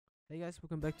Hey guys,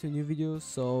 welcome back to a new video.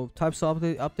 So types are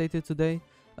updated today,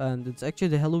 and it's actually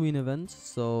the Halloween event.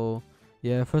 So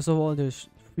yeah, first of all, there's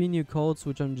 3 new codes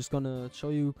which I'm just gonna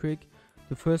show you quick.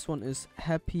 The first one is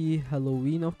Happy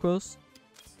Halloween, of course.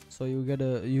 So you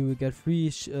will get 3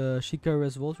 Chica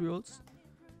Res Vault rolls.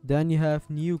 Then you have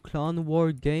new Clan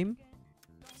War game,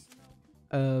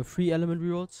 3 element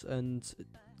rerolls, and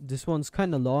this one's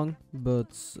kind of long,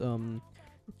 but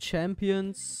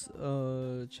championship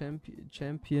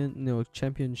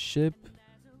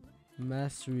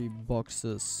mastery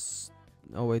boxes.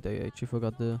 Oh wait, I actually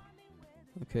forgot the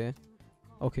okay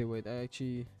wait,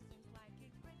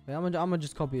 I'ma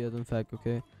just copy it, in fact.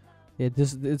 Okay, yeah,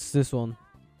 it's this one.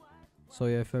 So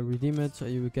yeah, if I redeem it,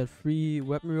 you will get 3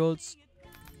 weapon rolls.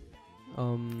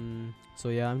 So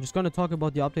yeah, I'm just gonna talk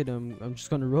about the update. I'm just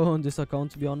gonna roll on this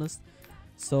account, to be honest.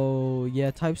 So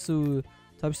yeah, types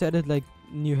added like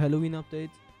new Halloween update.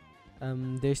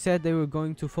 They said they were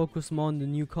going to focus more on the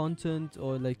new content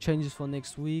or like changes for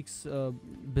next week's,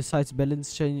 besides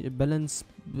balance changes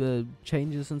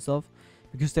and stuff,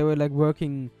 because they were like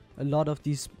working a lot on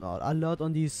these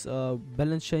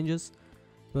balance changes.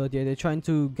 But yeah, they're trying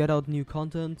to get out new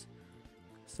content.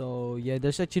 So yeah,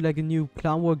 there's actually like a new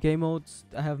Clan War game mode.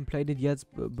 I haven't played it yet,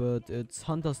 but it's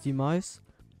Hunter's Demise.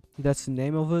 That's the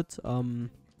name of it.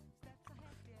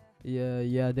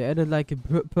 Yeah, they added like a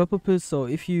purple pill. So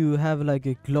if you have like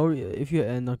a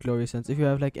not glory essence, if you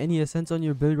have like any essence on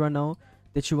your build right now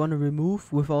that you want to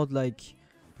remove without like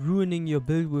ruining your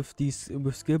build with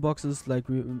skill boxes, like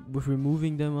with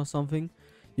removing them or something,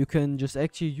 you can just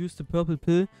actually use the purple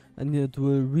pill and it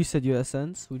will reset your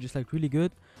essence, which is like really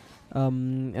good.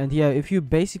 And yeah, if you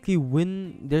basically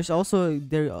win, there also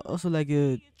like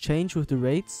a change with the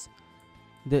raids.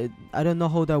 I don't know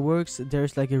how that works.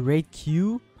 There's like a raid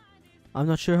queue. I'm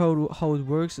not sure how it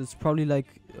works. It's probably like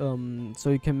so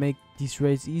you can make these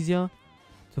raids easier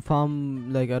to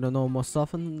farm, like, I don't know, more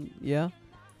stuff. And yeah,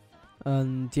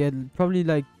 yeah, probably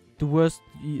like the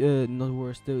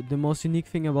most unique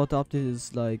thing about the update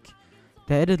is like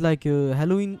they added like a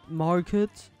Halloween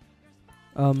market.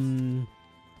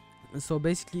 So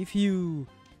basically, if you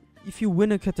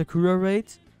win a Katakura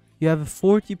raid, you have a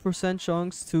 40%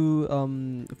 chance to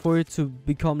for it to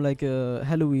become like a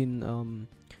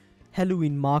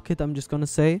Halloween market, I'm just gonna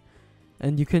say.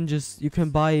 And you can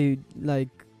buy like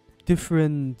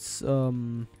different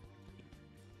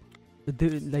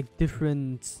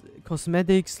different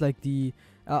cosmetics, like the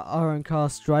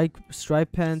RNK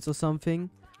stripe pants or something,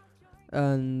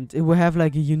 and it will have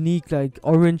like a unique like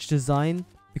orange design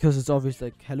because it's obviously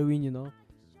like Halloween, you know.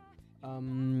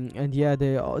 And yeah,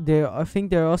 I think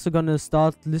they're also gonna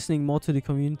start listening more to the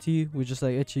community, which is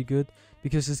like actually good,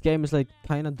 because this game is like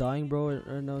kind of dying, bro.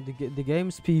 I know the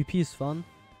game's PvP is fun,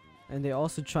 and they're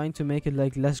also trying to make it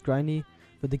like less grindy,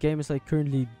 but the game is like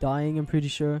currently dying, I'm pretty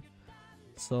sure.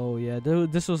 So yeah,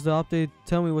 this was the update.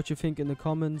 Tell me what you think in the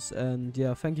comments, and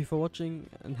yeah, thank you for watching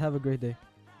and have a great day.